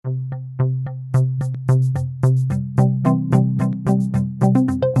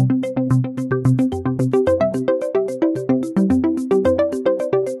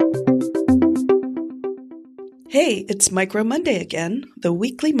it's Micro Monday again, the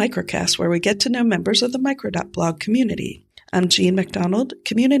weekly microcast where we get to know members of the Micro.blog community. I'm Jean McDonald,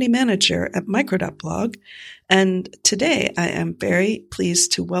 Community Manager at Micro.blog, and today I am very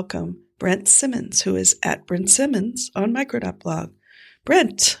pleased to welcome Brent Simmons, who is at Brent Simmons on Micro.blog.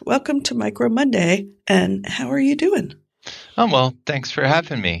 Brent, welcome to Micro Monday, and how are you doing? Oh, well, thanks for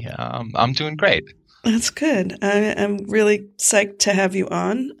having me. I'm doing great. That's good. I'm really psyched to have you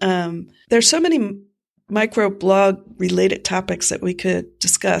on. There's so many microblog related topics that we could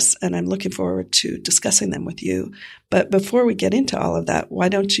discuss, and I'm looking forward to discussing them with you. But before we get into all of that, why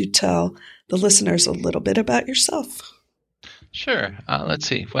don't you tell the listeners a little bit about yourself? Sure. Let's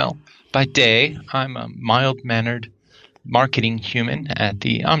see. Well, by day, I'm a mild-mannered marketing human at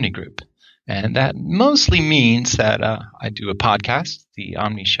the Omni Group. And that mostly means that I do a podcast, The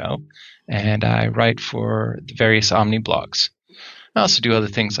Omni Show, and I write for the various Omni blogs. I also do other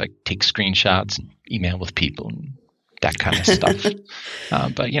things like take screenshots and email with people and that kind of stuff. But,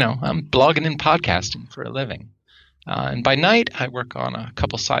 I'm blogging and podcasting for a living. And by night, I work on a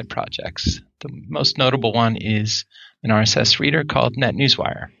couple side projects. The most notable one is an RSS reader called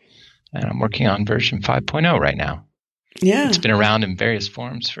NetNewsWire. And I'm working on version 5.0 right now. Yeah. It's been around in various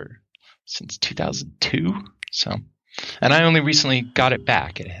forms since 2002. And I only recently got it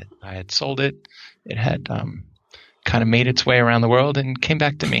back. I had sold it. It had kind of made its way around the world and came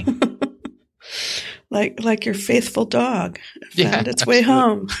back to me. like your faithful dog found its absolutely. Way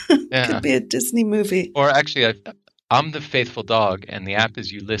home. Yeah. Could be a Disney movie. Or actually, I'm the faithful dog, and the app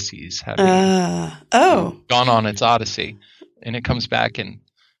is Ulysses, having gone on its odyssey. And it comes back, and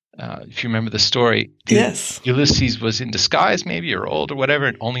if you remember the story, yes, Ulysses was in disguise maybe, or old or whatever,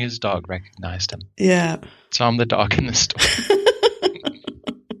 and only his dog recognized him. Yeah. So I'm the dog in the story.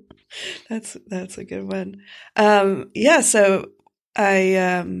 That's a good one. So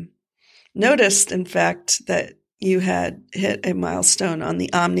I noticed, in fact, that you had hit a milestone on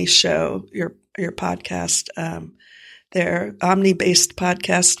the Omni Show, your podcast, their Omni-based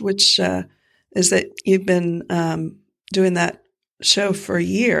podcast, which is that you've been doing that show for a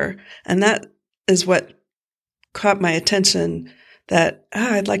year, and that is what caught my attention. That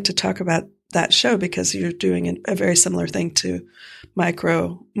I'd like to talk about that show because you're doing a very similar thing to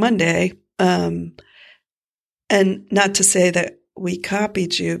Micro Monday. And not to say that we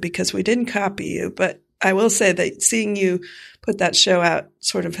copied you, because we didn't copy you, but I will say that seeing you put that show out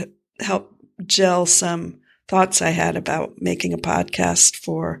sort of helped gel some thoughts I had about making a podcast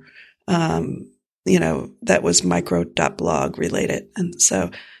for, that was Micro.blog related. And so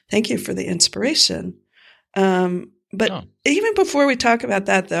thank you for the inspiration. Even before we talk about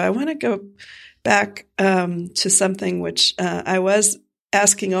that, though, I want to go back to something which I was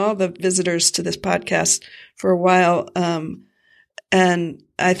asking all the visitors to this podcast for a while, and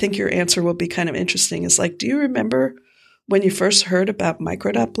I think your answer will be kind of interesting. Is like, do you remember when you first heard about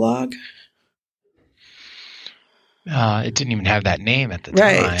Micro.blog? It didn't even have that name at the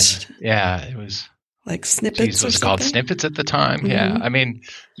time. Right. Yeah, it was like Snippets. It was called Snippets at the time. Mm-hmm. Yeah, I mean,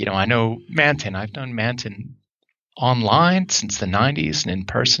 I know Manton. I've known Manton online since the 90s and in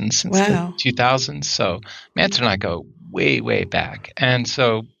person since the 2000s. So Manton and I go way, way back. And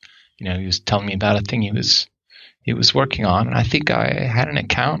so, he was telling me about a thing he was working on, and I think I had an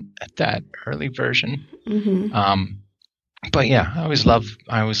account at that early version. Mm-hmm. But yeah, I always love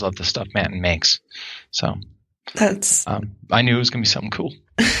the stuff Manton makes. So that's I knew it was going to be something cool.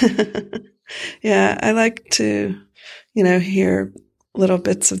 Yeah, I like to, hear little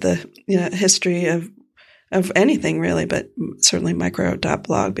bits of the history of anything really, but certainly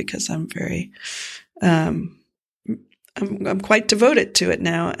Micro.blog, because I'm very, I'm quite devoted to it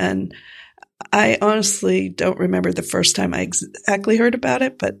now. And I honestly don't remember the first time I exactly heard about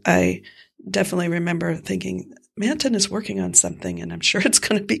it, but I definitely remember thinking, Manton is working on something and I'm sure it's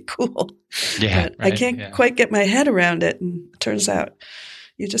going to be cool. Yeah, but I can't quite get my head around it. And it turns out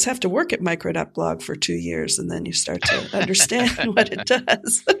you just have to work at Micro.blog for 2 years and then you start to understand what it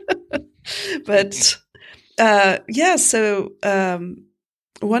does. But so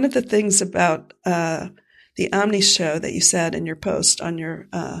one of the things about the Omni Show that you said in your post on your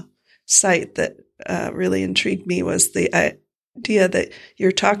site that really intrigued me was the idea that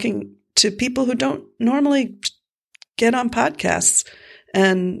you're talking to people who don't normally get on podcasts,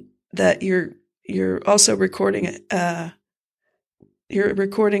 and that you're also recording an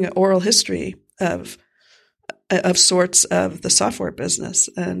oral history of sorts of the software business.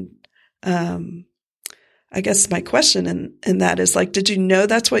 And I guess my question in that is, like, did you know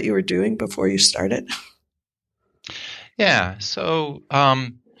that's what you were doing before you started? Yeah. So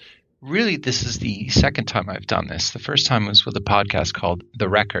really, this is the second time I've done this. The first time was with a podcast called The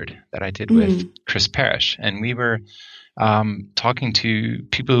Record that I did with Chris Parrish. And we were talking to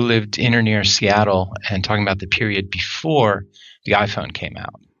people who lived in or near Seattle and talking about the period before the iPhone came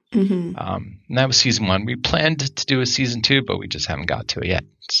out. And that was season 1. We planned to do a season 2, but we just haven't got to it yet.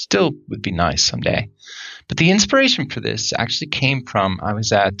 Still would be nice someday. But the inspiration for this actually came from, I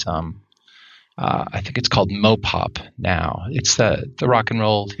was at I think it's called Mopop now. It's the Rock and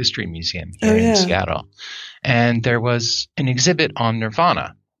Roll History Museum here in Seattle. And there was an exhibit on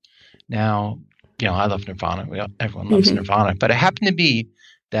Nirvana. Now, I love Nirvana. Everyone loves Nirvana. But it happened to be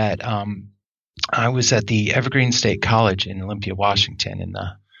that I was at the Evergreen State College in Olympia, Washington in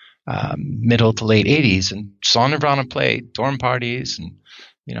the middle to late 80s and saw Nirvana play dorm parties and,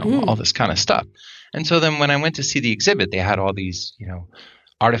 all this kind of stuff. And so then when I went to see the exhibit, they had all these,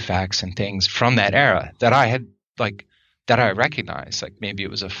 artifacts and things from that era that I had that I recognized. Like maybe it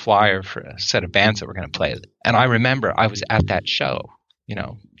was a flyer for a set of bands that were going to play. And I remember I was at that show,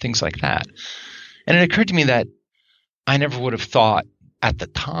 things like that. And it occurred to me that I never would have thought at the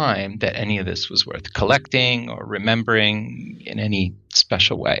time that any of this was worth collecting or remembering in any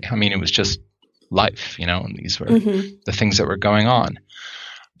special way. I mean, it was just life, and these were the things that were going on.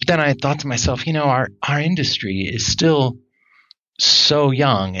 But then I thought to myself, our industry is still so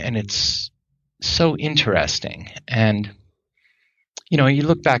young and it's so interesting. And, you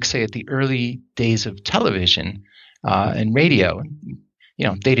look back, say, at the early days of television and radio,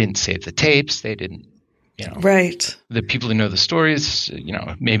 they didn't save the tapes. They didn't, right. The people who know the stories,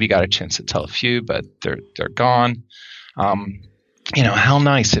 maybe got a chance to tell a few, but they're gone. How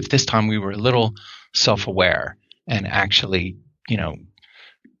nice if this time we were a little self-aware and actually,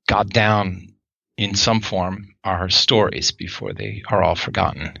 got down in some form our stories before they are all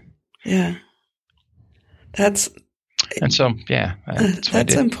forgotten. Yeah. That's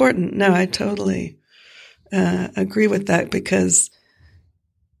important. No, I totally agree with that because,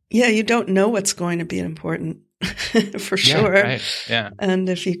 you don't know what's going to be important for sure. Right. Yeah. And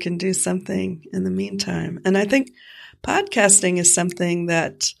if you can do something in the meantime. And I think podcasting is something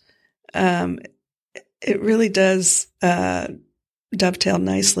that it really does dovetail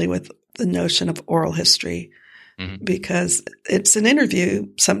nicely with the notion of oral history because it's an interview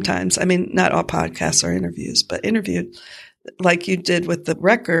sometimes. I mean, not all podcasts are interviews, but interviewed like you did with The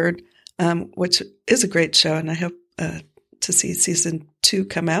Record, which is a great show. And I hope to see season 2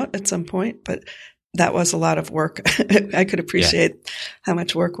 come out at some point, but that was a lot of work. I could appreciate how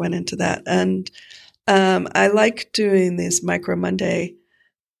much work went into that. And I like doing these Micro Monday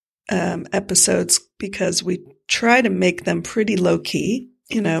episodes because we try to make them pretty low key.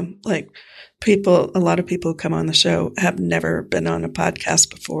 Like a lot of people who come on the show have never been on a podcast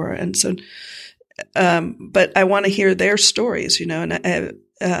before. And so, but I want to hear their stories, and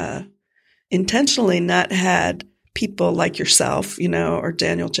I intentionally not had people like yourself, or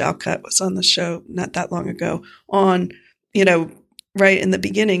Daniel Jalcutt was on the show not that long ago on, right in the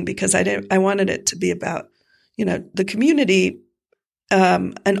beginning, because I wanted it to be about, the community,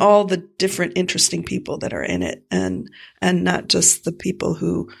 and all the different interesting people that are in it and not just the people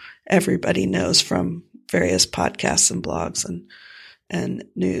who everybody knows from various podcasts and blogs and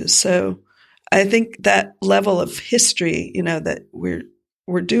news. So I think that level of history, that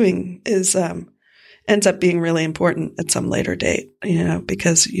we're doing is, ends up being really important at some later date,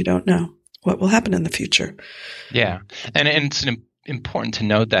 because you don't know what will happen in the future. Yeah. And it's important to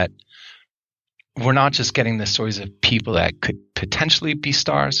note that we're not just getting the stories of people that could potentially be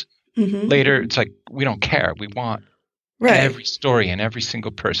stars later. It's like, we don't care. We want every story and every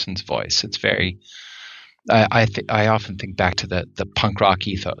single person's voice. It's very, I often think back to the punk rock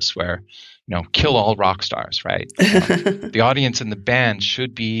ethos where, kill all rock stars, right? The audience and the band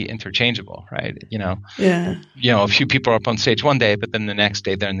should be interchangeable, right? A few people are up on stage one day, but then the next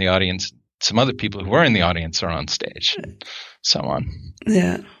day they're in the audience. Some other people who were in the audience are on stage, and so on.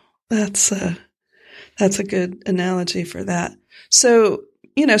 Yeah, that's a good analogy for that. So,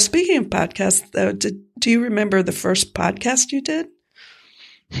 speaking of podcasts, though, do you remember the first podcast you did?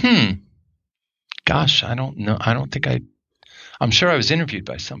 Gosh, I don't know. I don't think I'm sure I was interviewed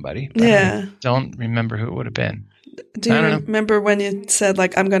by somebody, but I don't remember who it would have been. Do you remember when you said,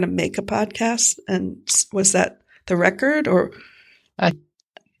 like, I'm going to make a podcast? And was that The Record or? I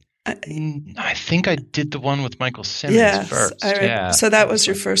think I did the one with Michael Simmons first. So that was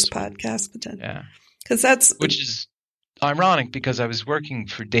your first podcast, potentially. Yeah. Which is ironic because I was working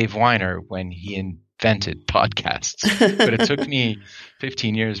for Dave Weiner when he invented podcasts, but it took me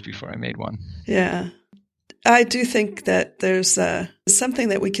 15 years before I made one. Yeah. I do think that there's something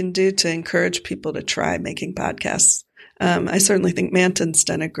that we can do to encourage people to try making podcasts. I certainly think Manton's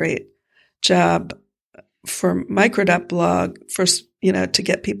done a great job for Micro.blog first, to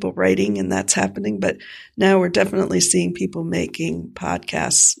get people writing, and that's happening. But now we're definitely seeing people making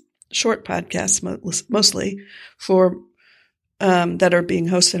podcasts, short podcasts mostly, for that are being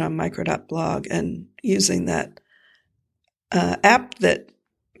hosted on Micro.blog and using that app that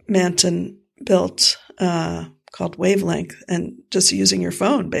Manton built called Wavelength, and just using your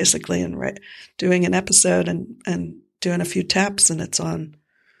phone basically and doing an episode and doing a few taps and it's on.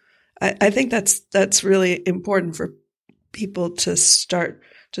 I think that's really important for people to start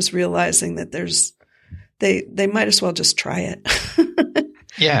just realizing that they might as well just try it.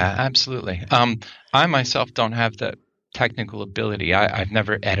 Yeah, absolutely. I myself don't have the technical ability. I've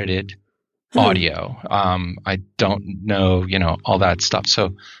never edited audio. I don't know, all that stuff.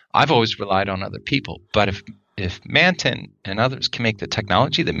 So I've always relied on other people. But if Manton and others can make the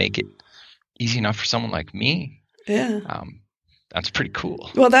technology that make it easy enough for someone like me, that's pretty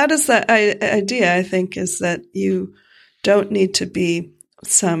cool. Well, that is the idea, I think, is that you don't need to be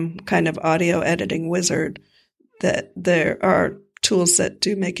some kind of audio editing wizard, that there are tools that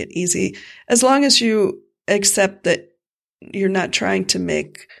do make it easy, as long as you accept that you're not trying to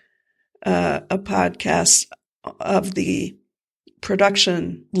make a podcast of the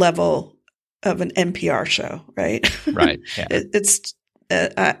production level of an NPR show, right? Right.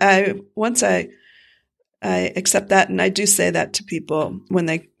 Yeah. Once I accept that, and I do say that to people when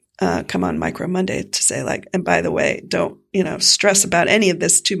they come on Micro Monday, to say and by the way, don't stress about any of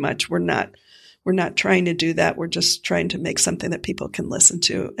this too much. We're not trying to do that. We're just trying to make something that people can listen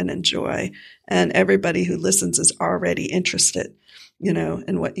to and enjoy. And everybody who listens is already interested,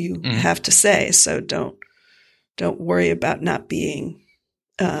 in what you have to say. So don't worry about not being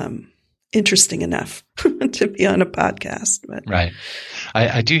interesting enough to be on a podcast. But. Right.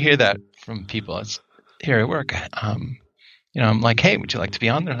 I do hear that from people here at work. I'm like, hey, would you like to be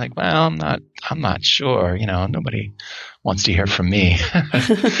on? They're like, well, I'm not sure. Nobody wants to hear from me.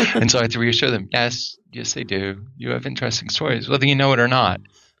 And so I have to reassure them, yes, they do. You have interesting stories, whether you know it or not.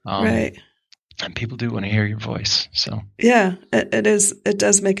 Right. And people do want to hear your voice. So yeah, it is. It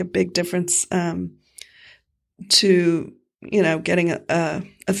does make a big difference to getting a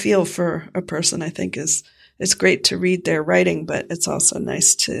feel for a person. I think it's great to read their writing, but it's also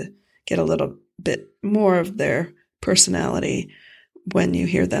nice to get a little bit more of their personality when you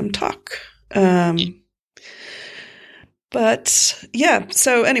hear them talk. But yeah,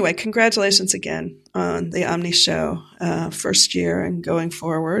 so anyway, congratulations again on the Omni Show, first year and going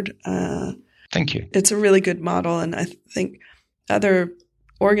forward. Thank you. It's a really good model, and I think other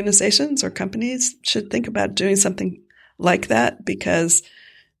organizations or companies should think about doing something like that, because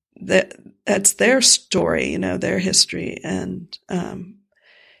that's their story, their history, and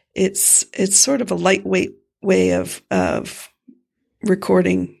it's sort of a lightweight way of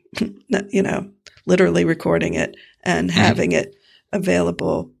recording, literally recording it and having it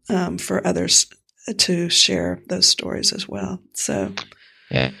available for others to share those stories as well. So,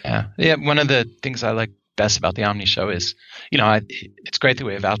 yeah. One of the things I like best about the Omni Show is, it's great that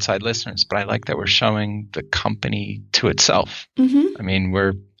we have outside listeners, but I like that we're showing the company to itself. Mm-hmm. I mean,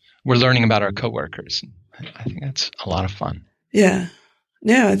 we're learning about our coworkers. I think that's a lot of fun. Yeah,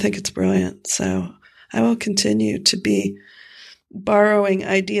 I think it's brilliant. So I will continue to be borrowing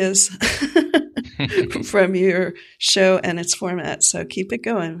ideas from your show and its format. So keep it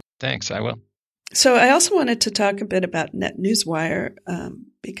going. Thanks. I will. So I also wanted to talk a bit about NetNewsWire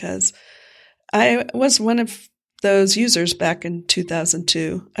because I was one of those users back in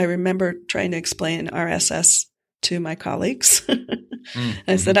 2002. I remember trying to explain RSS to my colleagues.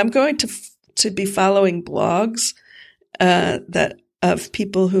 I said, I'm going to be following blogs that of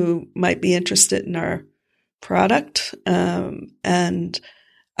people who might be interested in our product. And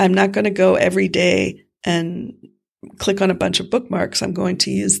I'm not going to go every day and click on a bunch of bookmarks. I'm going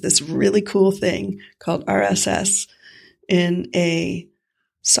to use this really cool thing called RSS in a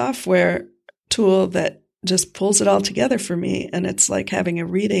software tool that just pulls it all together for me. And it's like having a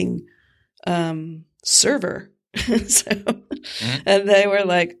reading server. And they were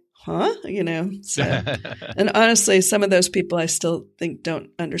like, huh? So, and honestly, some of those people I still think don't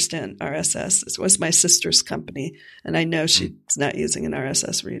understand RSS. It was my sister's company, and I know she's not using an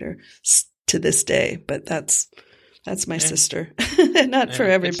RSS reader to this day, but that's my sister. Not for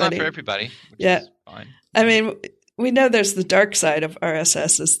everybody. It's not for everybody. Which is fine. I mean, we know there's the dark side of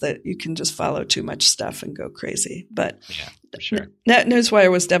RSS is that you can just follow too much stuff and go crazy. But yeah, for sure. NetNewsWire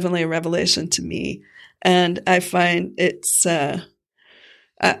was definitely a revelation to me. And I find it's,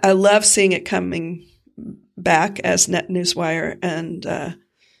 I love seeing it coming back as NetNewsWire and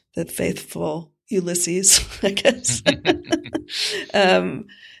the faithful Ulysses, I guess,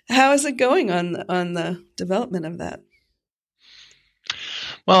 How is it going on the development of that?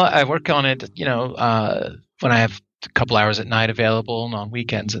 Well, I work on it, when I have a couple hours at night available and on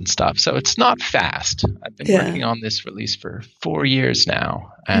weekends and stuff. So it's not fast. I've been working on this release for 4 years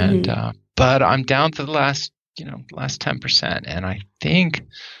now, and but I'm down to the last 10%, and I think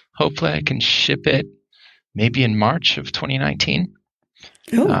hopefully I can ship it maybe in March of 2019.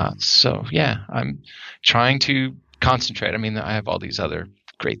 So yeah, I'm trying to concentrate. I mean, I have all these other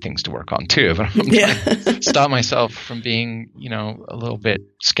great things to work on too, but I'm trying to stop myself from being, a little bit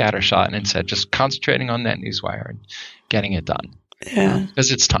scattershot, and instead just concentrating on NetNewsWire and getting it done. Yeah,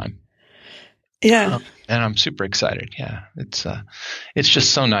 because it's time. Yeah, and I'm super excited. Yeah, it's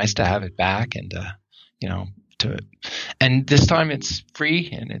just so nice to have it back, and and this time it's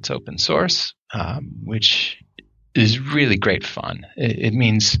free and it's open source, which is really great fun. It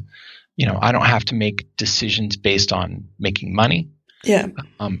means, I don't have to make decisions based on making money. Yeah.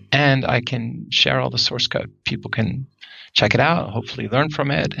 And I can share all the source code. People can check it out, hopefully learn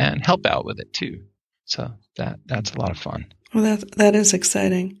from it, and help out with it too. So that's a lot of fun. Well, that is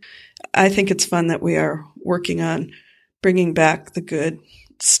exciting. I think it's fun that we are working on bringing back the good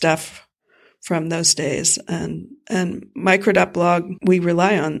stuff from those days. And micro.blog, we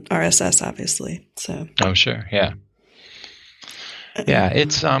rely on RSS, obviously. So. Oh, sure. Yeah. Yeah.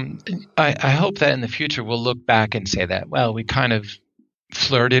 It's, I hope that in the future we'll look back and say that, well, we kind of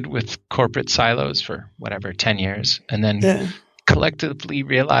flirted with corporate silos for 10 years, and then collectively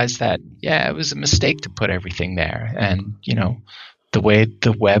realized that, it was a mistake to put everything there. And, the way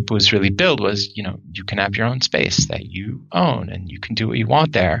the web was really built was, you can have your own space that you own, and you can do what you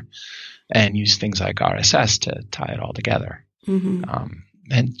want there and use things like RSS to tie it all together. Mm-hmm.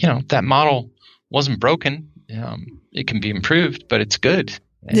 And, that model wasn't broken. It can be improved, but it's good.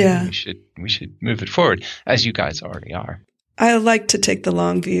 And we should move it forward, as you guys already are. I like to take the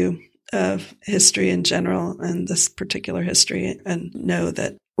long view of history in general and this particular history, and know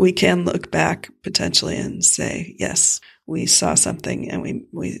that we can look back potentially and say, yes, we saw something and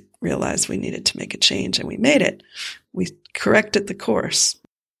we realized we needed to make a change, and we made it. We corrected the course.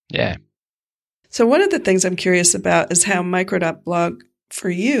 Yeah. So one of the things I'm curious about is how micro.blog for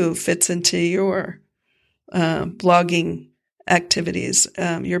you fits into your blogging activities.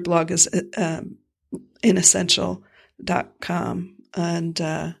 Your blog is inessential.com,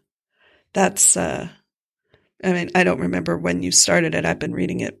 and that's I don't remember when you started it. I've been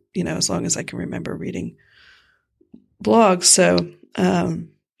reading it, as long as I can remember reading blogs. So how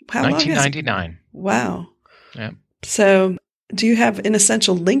 1999. Wow. Yeah. So do you have an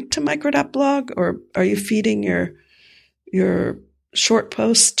essential link to micro.blog, or are you feeding your short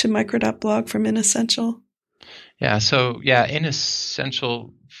posts to micro.blog from Inessential? Yeah. So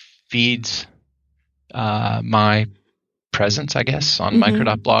Inessential feeds my presence, I guess, on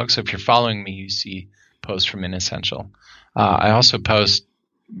micro.blog. So if you're following me, you see posts from Inessential. I also post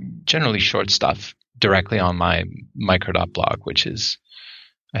generally short stuff directly on my micro.blog, which is,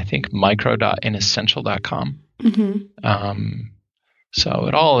 I think, micro.inessential.com. Mm-hmm. So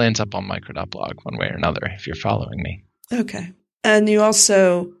it all ends up on micro.blog one way or another if you're following me. Okay. And you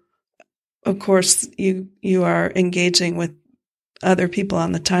also, of course, you are engaging with other people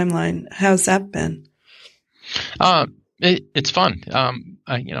on the timeline. How's that been? It's fun.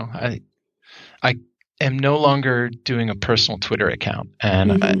 I am no longer doing a personal Twitter account,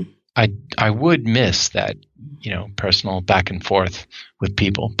 and I would miss that, personal back and forth with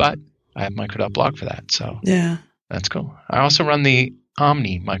people, but I have micro.blog for that. So yeah, that's cool. I also run the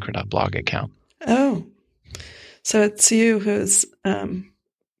Omni micro.blog account. Oh, so it's you who's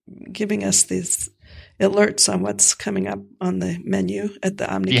giving us these alerts on what's coming up on the menu at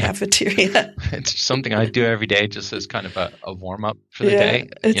the Omni cafeteria. It's something I do every day, just as kind of a warm up for the day.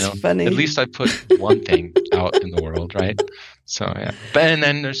 It's funny. At least I put one thing out in the world, right? So yeah. And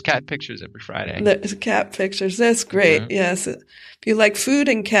then there's cat pictures every Friday. There's cat pictures. That's great. Mm-hmm. Yes. If you like food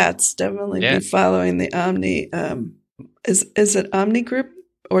and cats, definitely be following the Omni. Is it Omni Group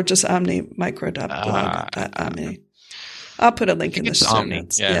or just Omni micro.blog? Omni. I'll put a link in the show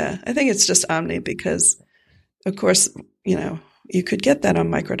notes. Yeah, I think it's just Omni because, of course, you could get that on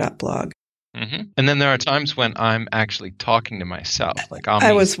micro.blog. Mm-hmm. And then there are times when I'm actually talking to myself. Like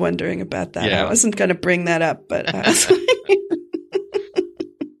I was wondering about that. Yeah. I wasn't going to bring that up, but I was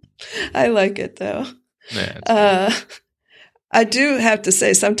I like it though. Yeah, I do have to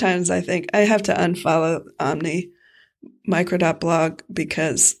say sometimes I think I have to unfollow Omni micro.blog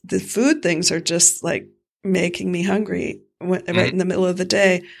because the food things are just like making me hungry right in the middle of the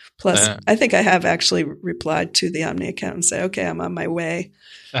day. Plus, I think I have actually replied to the Omni account and say, okay, I'm on my way.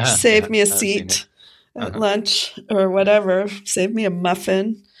 Save me a seat at lunch or whatever. Save me a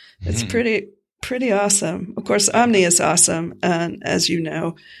muffin. It's pretty awesome. Of course, Omni is awesome. And as you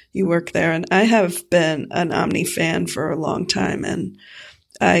know, you work there. And I have been an Omni fan for a long time. And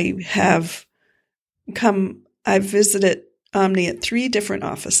I visited Omni at 3 different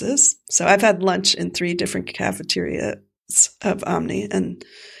offices. So I've had lunch in 3 different cafeterias of Omni. And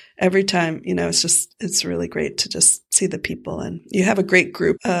every time, it's really great to just see the people. And you have a great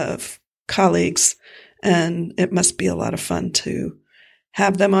group of colleagues. And it must be a lot of fun to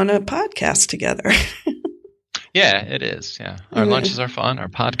have them on a podcast together. Yeah, it is. Yeah. Our lunches are fun. Our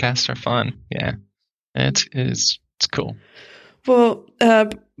podcasts are fun. Yeah. It's cool. Well,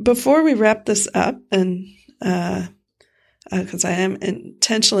 before we wrap this up, and because I am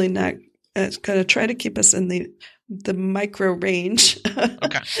intentionally not going to try to keep us in the micro range.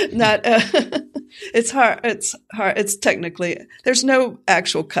 Okay. It's hard. It's technically, there's no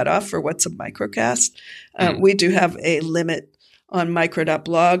actual cutoff for what's a microcast. We do have a limit on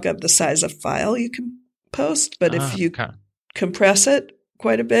micro.blog of the size of file you can post. But if you compress it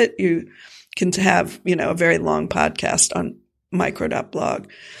quite a bit, you can have, a very long podcast on micro.blog.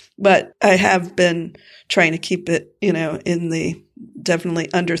 But I have been trying to keep it, in the definitely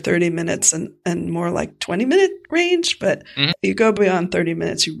under 30 minutes and more like 20-minute range. But you go beyond 30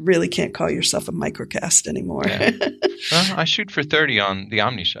 minutes, you really can't call yourself a microcast anymore. Yeah. Well, I shoot for 30 on the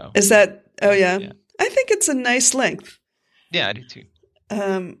Omni show. Is that? Oh, yeah. I think it's a nice length. Yeah, I do too.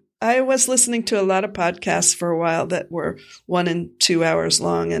 I was listening to a lot of podcasts for a while that were 1 and 2 hours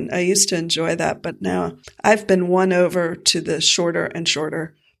long, and I used to enjoy that. But now I've been won over to the shorter and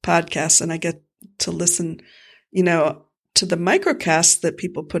shorter podcasts, and I get to listen, to the microcasts that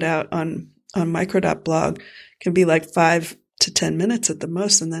people put out on micro.blog can be like 5 to 10 minutes at the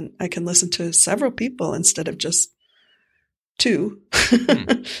most, and then I can listen to several people instead of just 2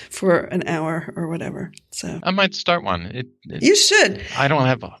 for an hour or whatever. So I might start one. You should. I don't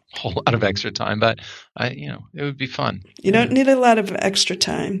have a whole lot of extra time, but it would be fun. You don't need a lot of extra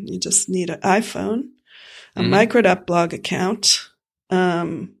time. You just need an iPhone, a micro.blog account,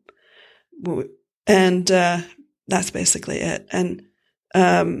 and that's basically it. And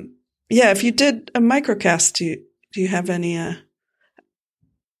if you did a microcast, do you have any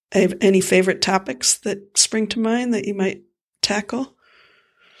favorite topics that spring to mind that you might tackle?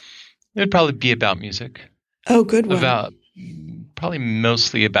 It would probably be about music. Oh, good one. Probably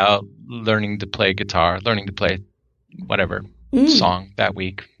mostly about learning to play guitar, learning to play whatever song that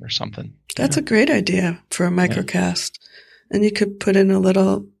week or something. That's a great idea for a microcast. Yeah. And you could put in a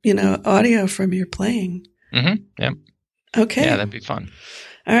little, audio from your playing. Mm-hmm. Yeah. Okay. Yeah, that'd be fun.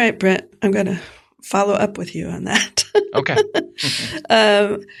 All right, Brent, I'm going to follow up with you on that. Okay.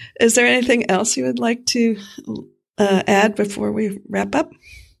 Is there anything else you would like to add before we wrap up?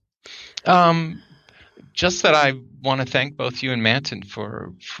 Just that I want to thank both you and Manton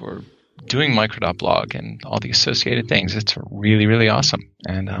for doing micro.blog and all the associated things. It's really, really awesome.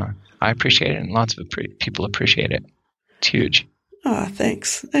 And I appreciate it, and lots of people appreciate it. It's huge. Oh,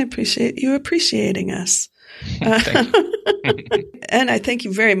 thanks. I appreciate you appreciating us. Thank you. And I thank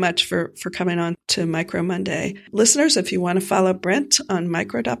you very much for coming on to Micro Monday. Listeners, if you want to follow Brent on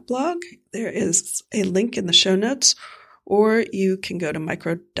micro.blog, there is a link in the show notes, or you can go to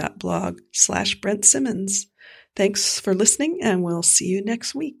micro.blog/Brent Simmons. Thanks for listening, and we'll see you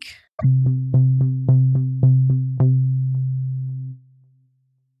next week.